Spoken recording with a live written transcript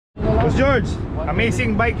Boss George,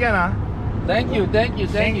 amazing bike yan ha. Thank you,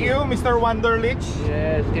 Mr. Wonderlich.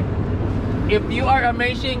 Yes, if you are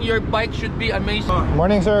amazing, your bike should be amazing.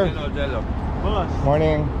 Morning, sir. Hello. Boss.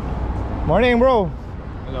 Morning, bro.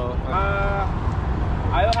 Hello.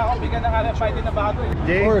 Ayaw nga akong bigyan ng RFID na bago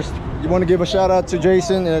eh. First, you want to give a shout out to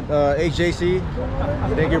Jason at HJC.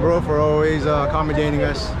 Thank you, bro, for always accommodating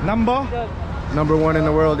us. Number 1 in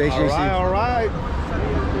the world, HJC. Alright.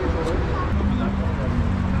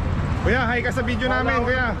 Kuya, hi ka sa video namin,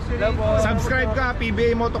 kuya. Subscribe ka,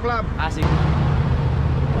 PBA Moto Club. Asik.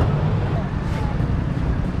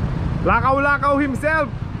 Lakaw himself.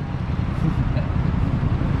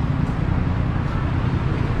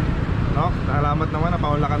 No, salamat naman,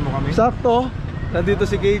 napaulakan mo kami. Sakto, nandito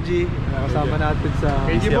si KG. Kasama natin sa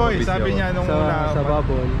KG boy, sabi niya nung una sa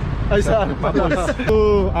Babol. Ay, sa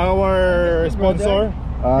to our sponsor,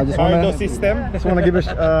 Cardo System. Just wanna give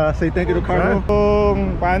say thank you to Cardo.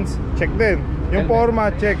 Yung pants, check din. Yung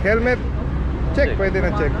forma, check. Helmet, check. Pwede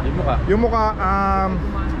na check. Yung mukha,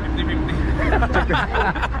 50-50.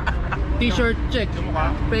 T-shirt, check.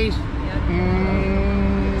 Face,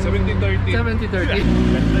 70-30. 70-30.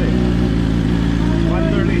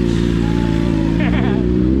 Wonderlich.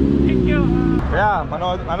 Thank you. Kaya,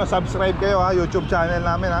 subscribe kayo ha, YouTube channel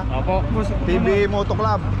namin ha. Opo. PBA Moto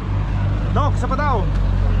Club. Dok, isa pa daw.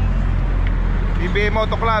 PBA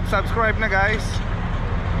Moto Club, subscribe na guys.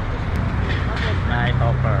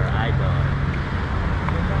 Maierhofer, idol.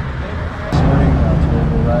 This morning, to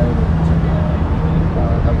override,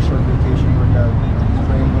 have a short vacation workout.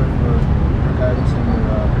 Framework for your guidance and your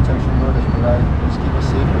protection, Lord, as we ride. Please keep us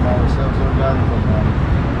safe from ourselves, Lord God, and from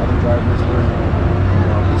other drivers, Lord.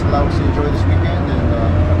 Please allow us to enjoy this weekend and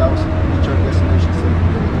allow us to reach our destination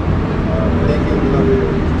safely. Thank you, we love you.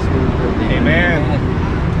 Amen.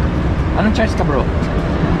 Anong charge ka, bro?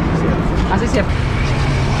 Kasi siya.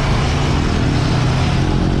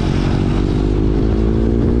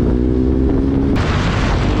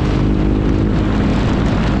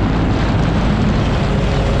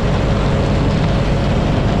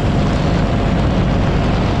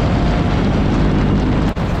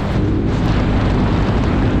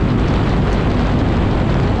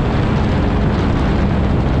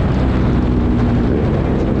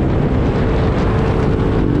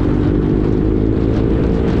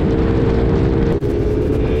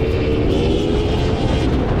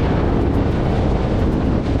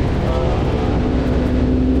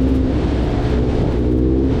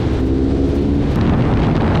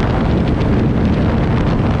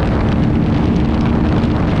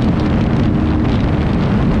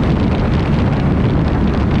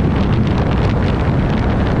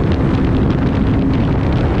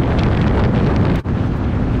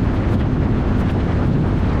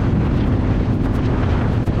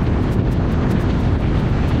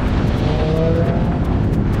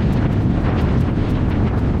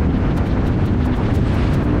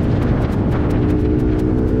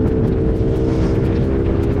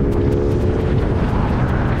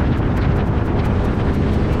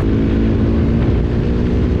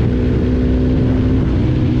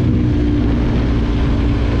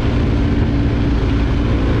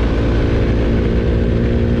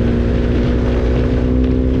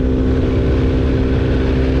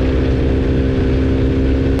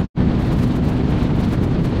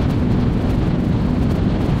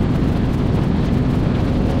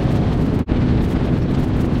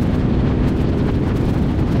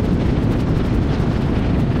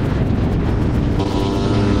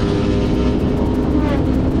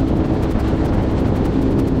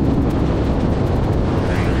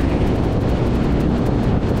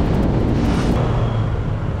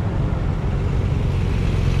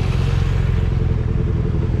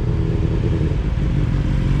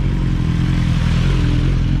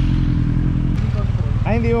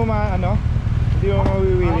 Hindi mo hindi mo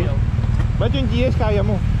mawiwili. Ba't yung GS kaya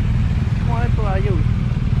mo? Mga ito ayaw.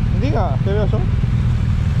 Hindi ka, seryoso?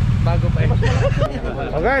 Bago pa eh.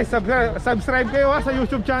 Oh guys, subscribe kayo ha sa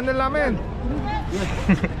YouTube channel namin.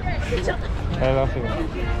 Hello, sige.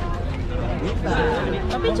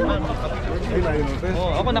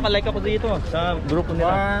 Ako naka-like ako dito sa grupo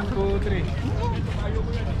nila. 1, 2,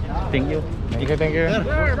 3. Thank you. Thank you.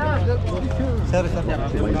 Sir,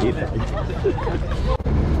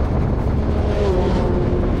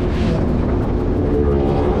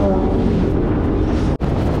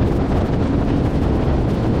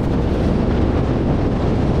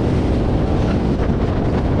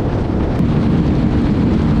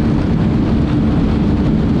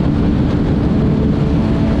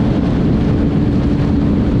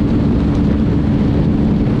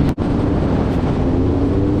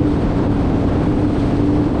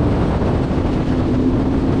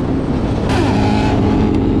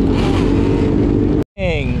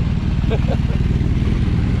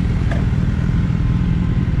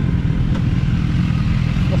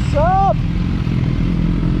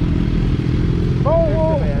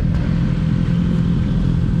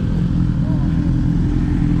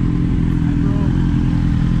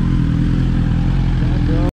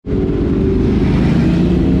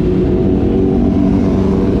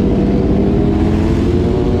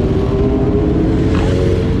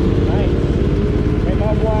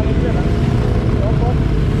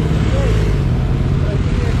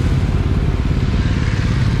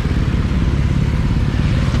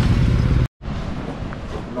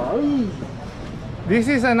 This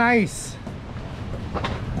is a nice.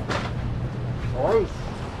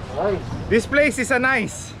 Nice. This place is a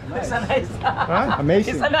nice. It's a nice. Huh?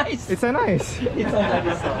 Amazing. It's a nice. It's a nice. It's a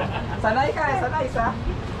nice. Sanay ka, it's a nice ha.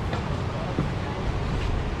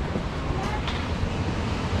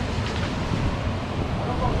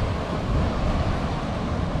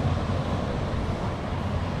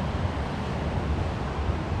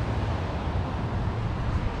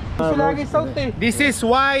 This is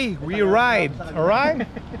why we ride, alright?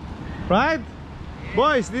 Right?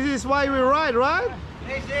 Boys, this is why we ride, right?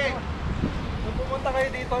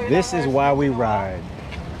 This is why we ride.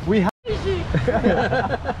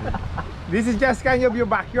 This is just kind of your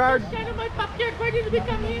backyard. Kind of my backyard. Why did we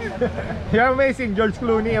come here? You're amazing, George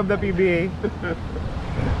Clooney of the PBA.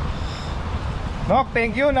 Nok,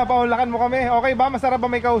 thank you. Napaulakan mo kami. Okay ba? Masarap ba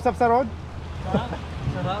may kausap sa road?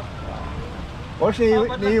 Sarap. Jorge,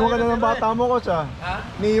 niiwan ka na ng bata mo, Coach, ah. Ha?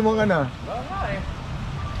 Niiwan ka na. Oo nga eh.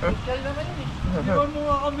 Social naman yun eh. Iwan mo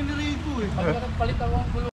nga kami ni Rico eh. Pagka nagpalit ako ang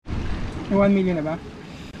gulo. 1 million na ba?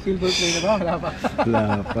 Silver play na ba? Wala pa.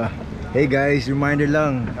 Wala pa. Hey guys, reminder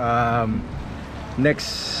lang.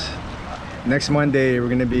 Next Monday, we're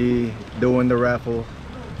gonna be doing the raffle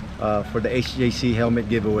for the HJC helmet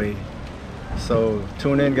giveaway. So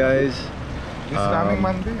tune in, guys. This coming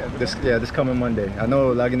Monday. This coming Monday. I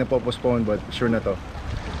know lagi na po postpone, but sure na to.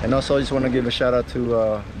 And also, I just want to give a shout out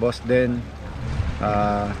to Boss Den.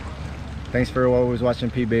 Thanks for always watching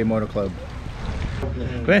PBA Motor Club.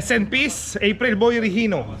 Rest in peace, April Boy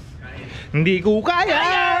Regino. Hindi ko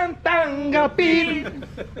kayang tanggapin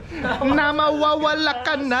na mawawala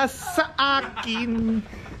ka na sa akin.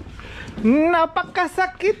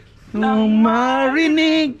 Napakasakit nang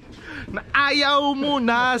marinig na ayaw mo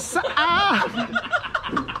na sa akin.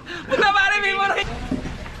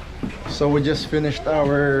 So we just finished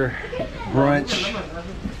our brunch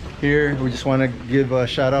here. We just want to give a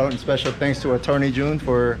shout out and special thanks to Attorney June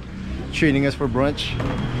for treating us for brunch.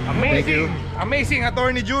 Amazing, Thank you. Amazing,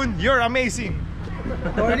 Attorney June. You're amazing.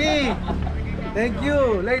 Attorney! Thank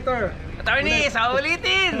you! Later! Attorney, sa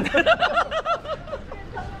ulitin!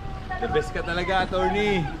 The best ka talaga,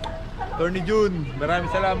 Attorney! Attorney June,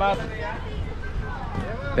 maraming salamat!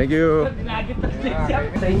 Thank you.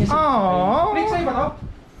 Oh. Next time ba to?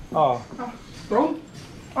 Oh. Strong?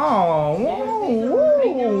 Oh. Wow.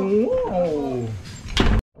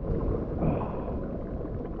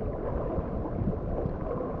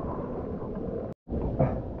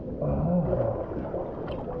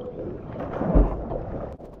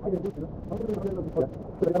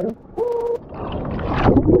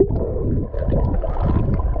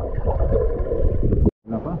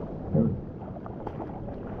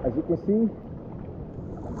 As you can see,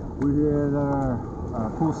 we're here at our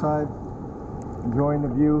poolside, enjoying the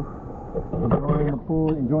view, enjoying the pool,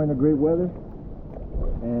 enjoying the great weather,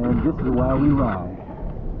 and this is why we ride.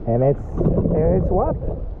 And it's what?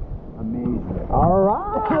 Amazing. All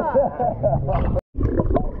right.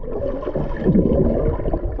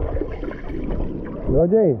 Go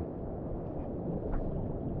Jay.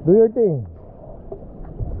 Do your thing.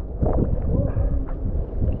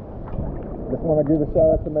 Just want to give a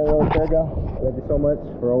shout out to Mayor Ortega. Thank you so much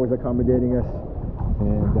for always accommodating us,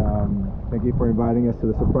 and thank you for inviting us to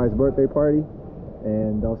the surprise birthday party,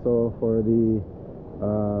 and also for the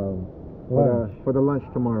for the lunch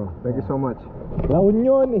tomorrow. Thank you so much. La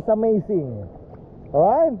Union is amazing.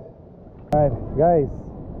 Alright? Alright, guys.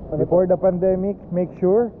 Before the pandemic, make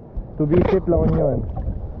sure to visit La Union.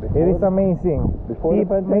 It is amazing. Before the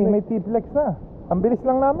pandemic? May T-Flex na. Ang bilis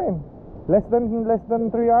lang namin. Less than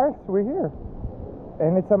 3 hours, we're here.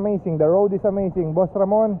 And it's amazing. The road is amazing. Boss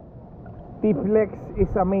Ramon, T-Flex is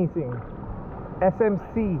amazing.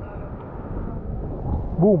 SMC.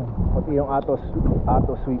 Boom. Pati yung Ato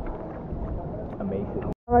Suite. Amazing.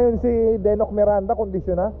 Ngayon si Denok Miranda,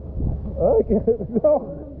 kondisyon na. Ay, no.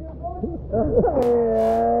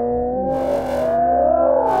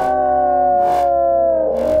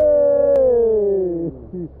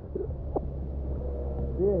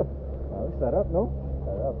 Sarap, no?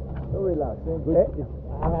 Sarap. So relaxing. Good.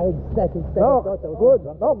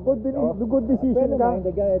 Good decision ka. The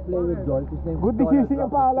guy I play with golf, his name. Good decision yung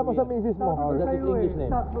paalam mo sa misis mo. That's his English name.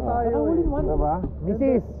 Diba?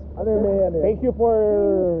 Mrs. Thank you for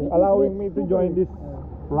allowing me to join this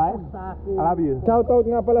ride. I love you. Shoutout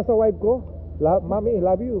nga pala sa wife ko. Mami,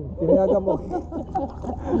 love you. Pinayagan mo.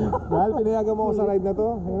 Dahil pinayagan mo ako sa ride na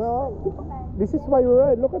to. You know, this is why we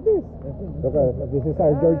ride. Look at this. Look at this is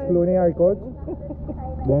our George Clooney, our coach.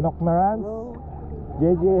 Denok Miranda,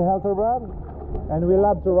 Jayjay Helterbrand, and we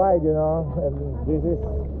love to ride, you know. And this is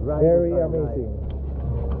very amazing.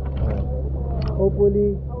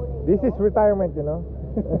 Hopefully This is retirement, you know.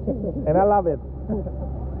 And I love it.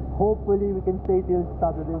 Hopefully we can stay till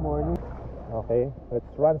Saturday morning. Okay, let's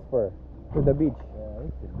transfer to the beach. Yeah,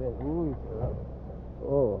 it's the best. Ooh,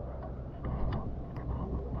 Oh.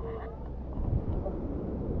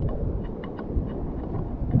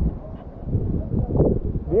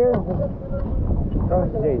 Beer. Come,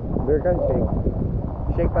 Jay. Beer ka, shake.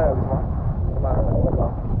 Shake tayo, gusto mo? Samahan ka.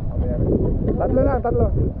 Tatlo lang, tatlo.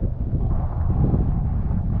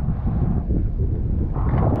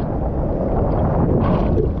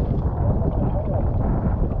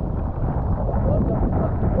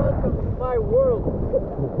 welcome to my world.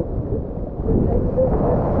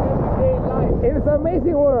 Everyday life. It's an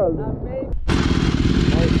amazing world. Amazing.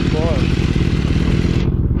 Nice ball.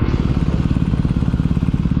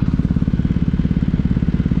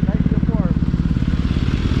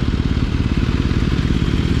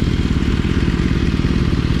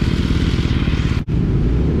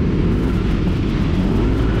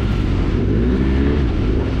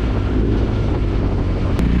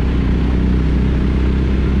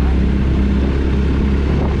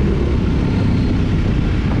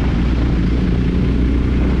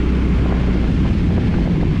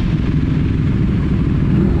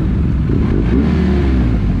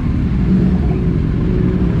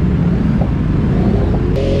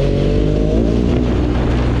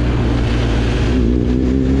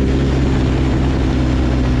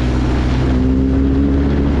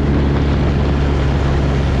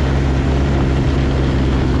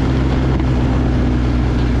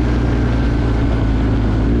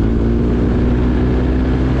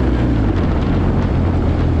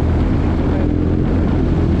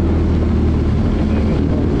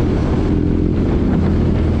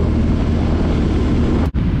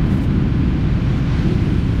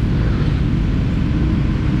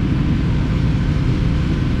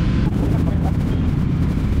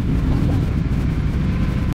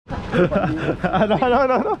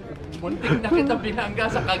 Ano? Muntik na kita binangga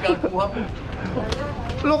sa kagaguhan mo.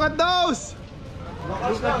 Look at those!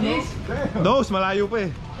 Look at this. Those, malayo pa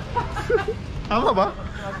eh. Tama ba?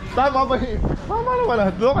 Tama ba eh? Tama naman ah.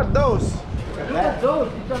 Look at those! Look at those.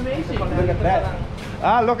 It's amazing. Look at that.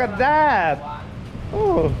 Ah, look at that!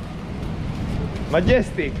 Oh.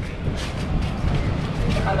 Majestic.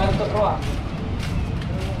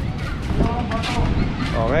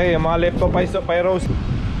 Okay, yung mga leptopyros.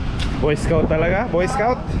 Boy Scout talaga? Boy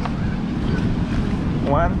Scout?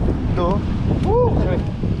 1, 2. Woo!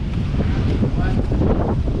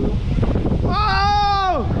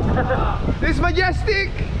 Wow! This is majestic!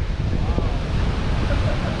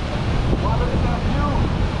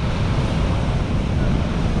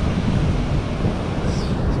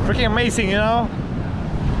 It's freaking amazing, you know?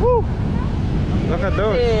 Woo! Look at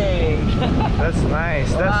those. That's nice.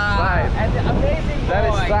 That's tight. And amazing. That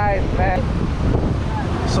is tight, man.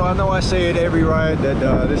 So I know I say it every ride that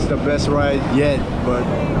this is the best ride yet, but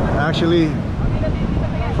actually,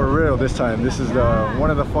 for real this time, this is one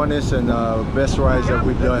of the funnest and best rides that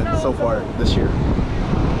we've done so far this year.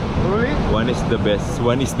 Truly? One is the best.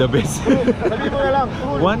 One is the best. Sabi mo na lang.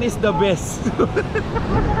 One is the best.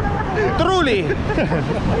 Truly.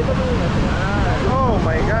 Oh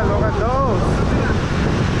my God! Look at those.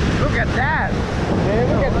 Look at that. Yeah,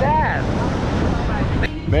 look at that.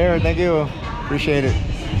 Mayor, thank you. Appreciate it.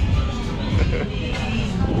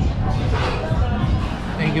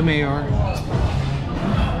 Thank you, Mayor.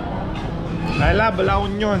 I love La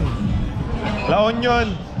Union. La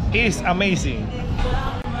Union is amazing.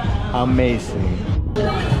 Amazing.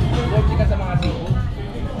 Allergic ka sa mga seafood?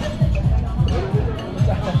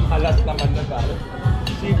 Alas naman na pare.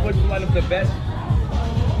 Seafood, one of the best.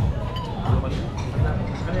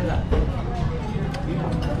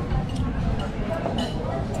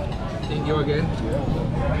 Thank you again.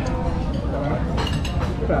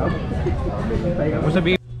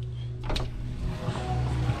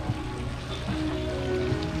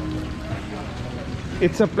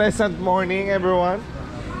 It's a pleasant morning, everyone.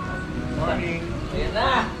 Morning. Ayan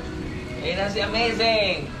na! Ayan na si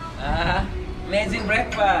Amazing! Amazing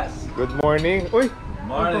breakfast! Good morning. Uy,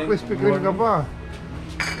 Morning. Crispy Kreme ka pa.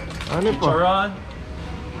 Ano pa? Charon.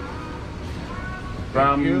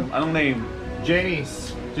 From, you. anong name?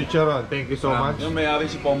 Jenny's Chicharon. Thank you so much. Yung may-ari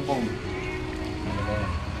si Pompong.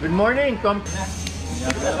 Good morning, Tom.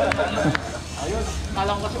 Ayun, kala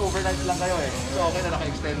ko kasi overnight lang kayo eh. So okay na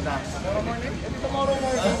naka-extend na. Tomorrow morning? Tomorrow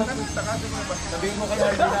morning. Sabihin mo kayo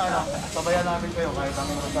hindi na ano. Sabayan namin kayo kahit ang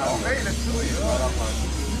mga sa Okay, let's do it.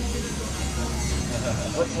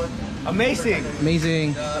 Amazing.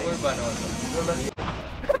 Amazing.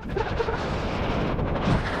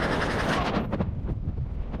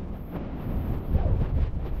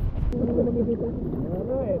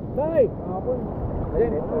 Tay!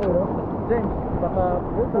 Jen, Jen, baka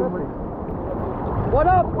what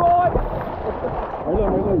up, boy?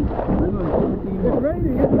 Marlon. Get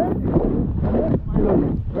ready.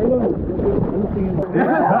 Marlon. Ano tingin mo?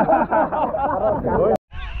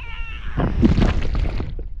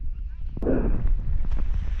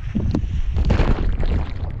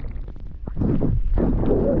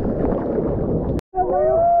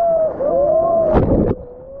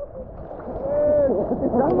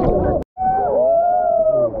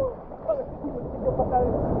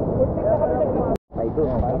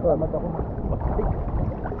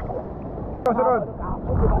 Sunod.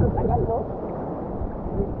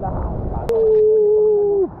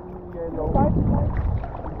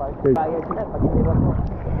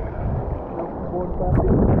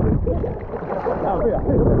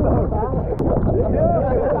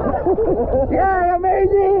 Yeah,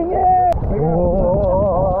 amazing! Yeah!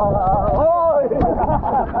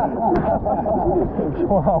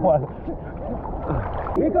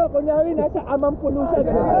 Rico, kunyari nasa Amampulo siya.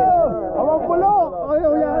 Amampulo!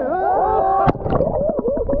 Ayaw yan!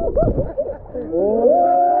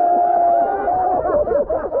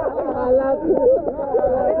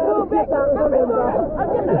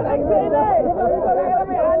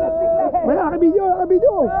 May nakabidyo!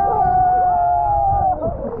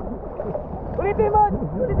 Ulitin mo!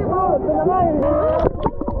 Ito naman!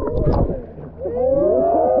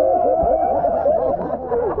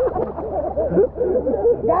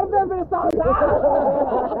 Garden Versailles!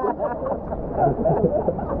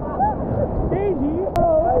 Daisy!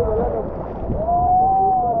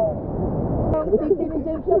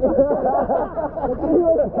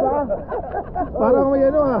 Parang may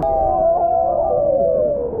ano ha.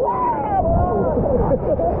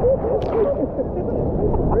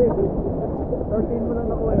 Mo lang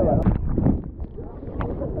nakuha yun.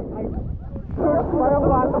 Parang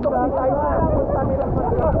bata to lang tayo.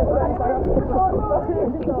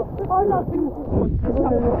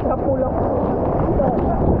 Sa pulang.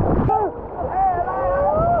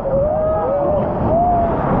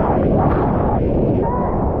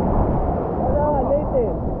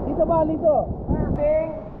 Dito ba? Dito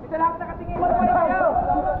lang nakatingin.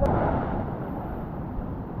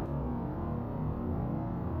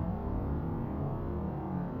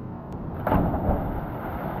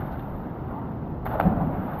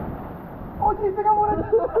 Dito ka muna.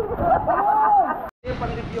 Yung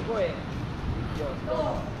pang-review ko eh.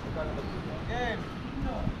 Game.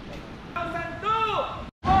 1,002!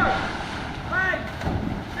 4! 5!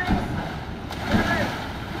 6! 7!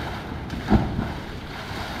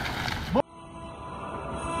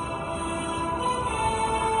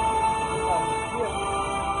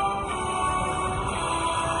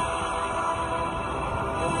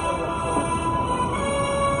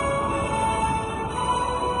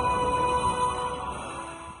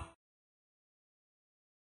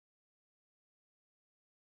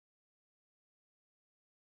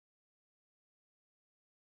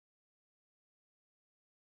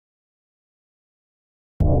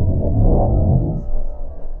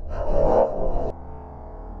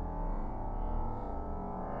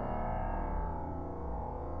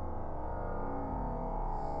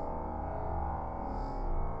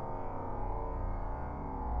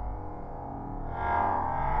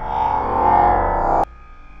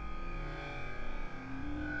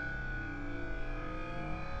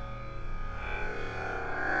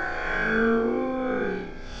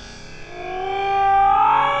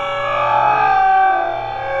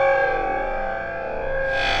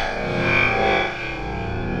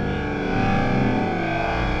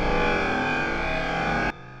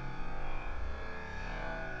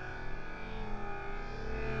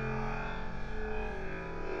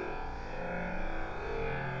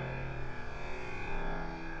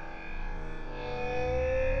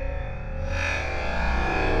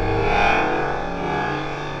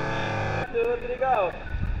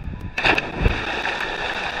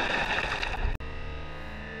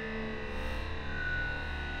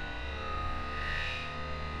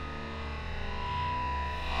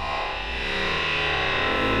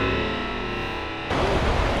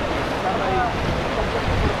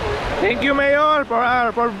 Thank you, Mayor,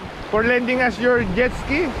 for lending us your jet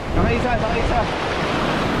ski. Nakaisa.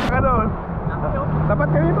 Ka doon. Dapat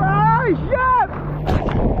ka dito. Ay, shit!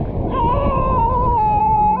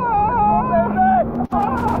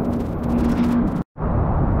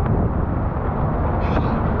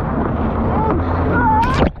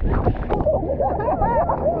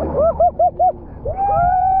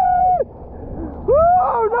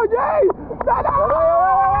 Oh, no, Jay! Stand up!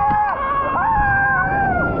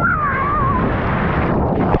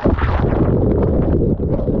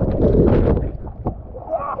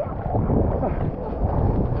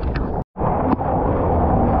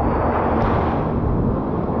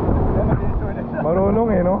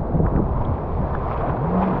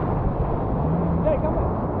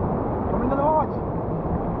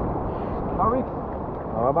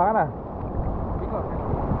 Baba ka na.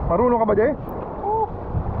 Marunong ka ba, Jay?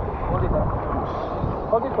 Hold it,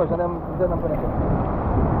 hold it first, dyan ang po natin.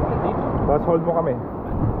 Tapos hold mo kami.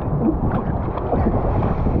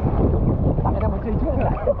 Takin na mo, Jayjay.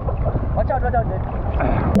 Watch out, Jay.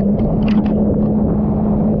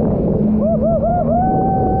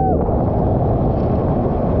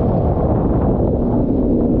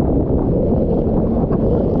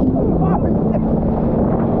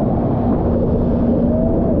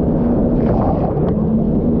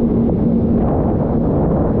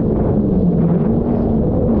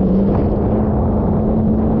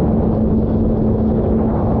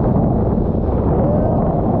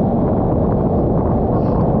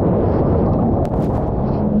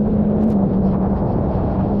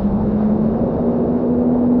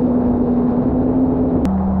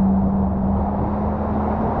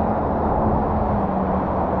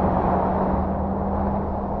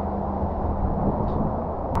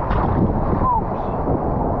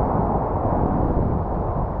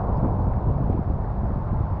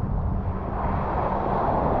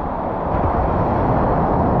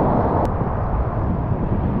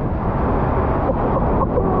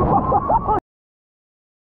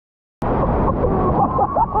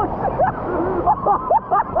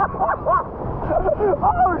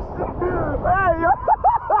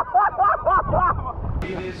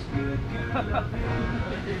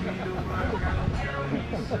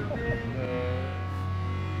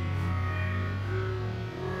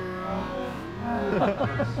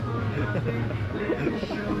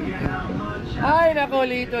 Ay, nako,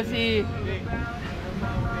 Lito si...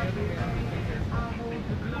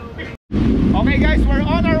 Okay guys, we're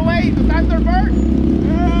on our way to Thunderbird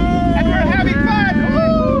and we're having fun!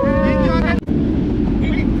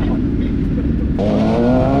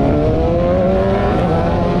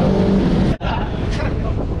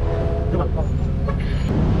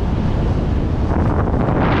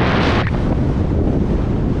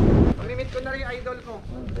 Limit ko na rin yung idol ko.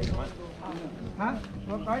 Ha?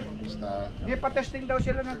 Go-kart? Hindi pa testing daw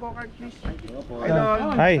sila ng go-kart, please.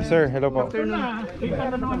 Idol. Hi, sir. Hello po.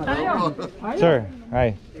 Sir,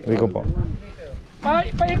 hi. Rico po.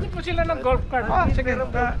 Paikot mo sila ng golf cart. Sige,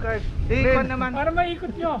 go-kart. Ikon naman. Para maikot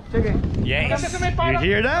nyo. Sige. Yes! Kasi may You parang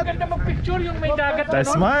hear that? maganda mag-picture yung may dagat The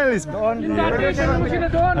doon. smile is Yung dagat, saan mo sila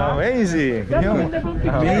doon. amazing. Maganda pong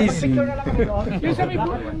picture. Amazing. Yung sa may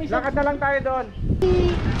Lakad na lang tayo doon.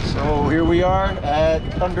 So here we are at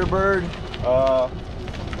Thunderbird.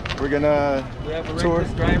 We're gonna tour.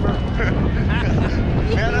 driver.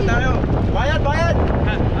 Meron tayo. Bayad! Bayad!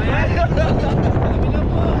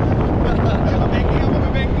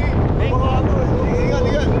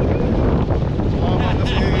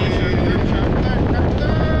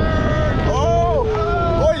 Oh!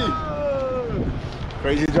 Oy!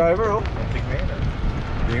 Crazy driver, oh.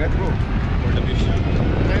 Ingat, bro. For the mission.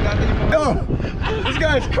 No! This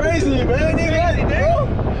guy's crazy, man. Ingat, bro.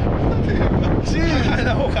 Jeez.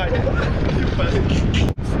 Ano ko kaya?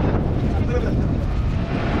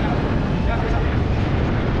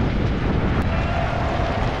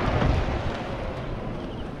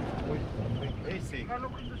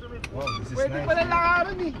 Wow, this is Pwede nice. pala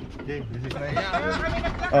lakaran eh. Okay, this is nice.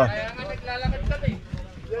 Oh. Kaya nga naglalakad kami.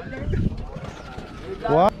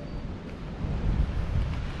 What?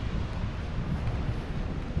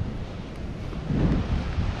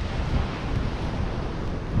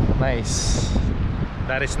 Nice.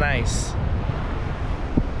 That is nice.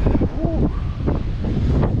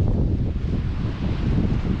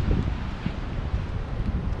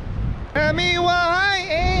 Tell me why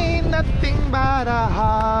ain't nothing but a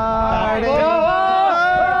heartache.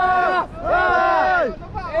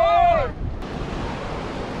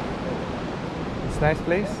 It's a nice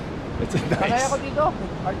place. It's a nice.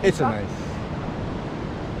 It's a nice.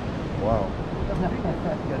 Wow.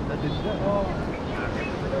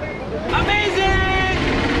 Amazing!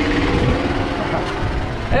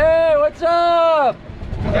 Hey, what's up?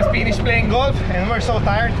 Just finished playing golf and we're so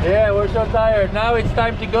tired. Yeah, we're so tired. Now it's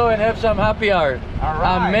time to go and have some happy hour.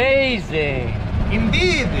 Alright. Amazing!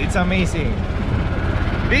 Indeed, it's amazing.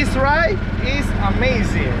 This ride is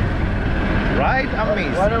amazing. Right?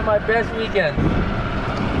 Amazing. One of my best weekends.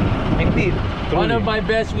 Indeed. Truly. One of my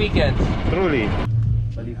best weekends. Truly.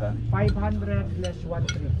 500 less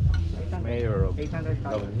 1.3. Mayor of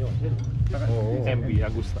 800,000. MB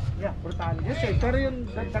Agusta. Yeah, brutal. Yes, eh. Pero yung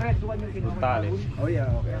red one yung kinuha. Brutal. Oh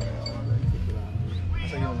yeah, okay.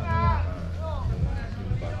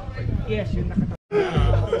 Yes, yung nakata.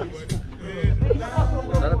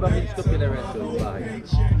 Sana ba means ko pinarento yung bahay?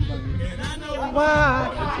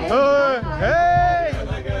 Hey!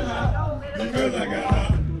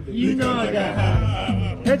 You know that.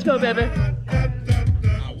 Let's go, baby.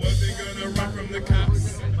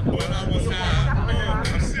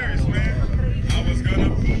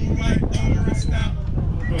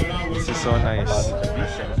 This is so nice.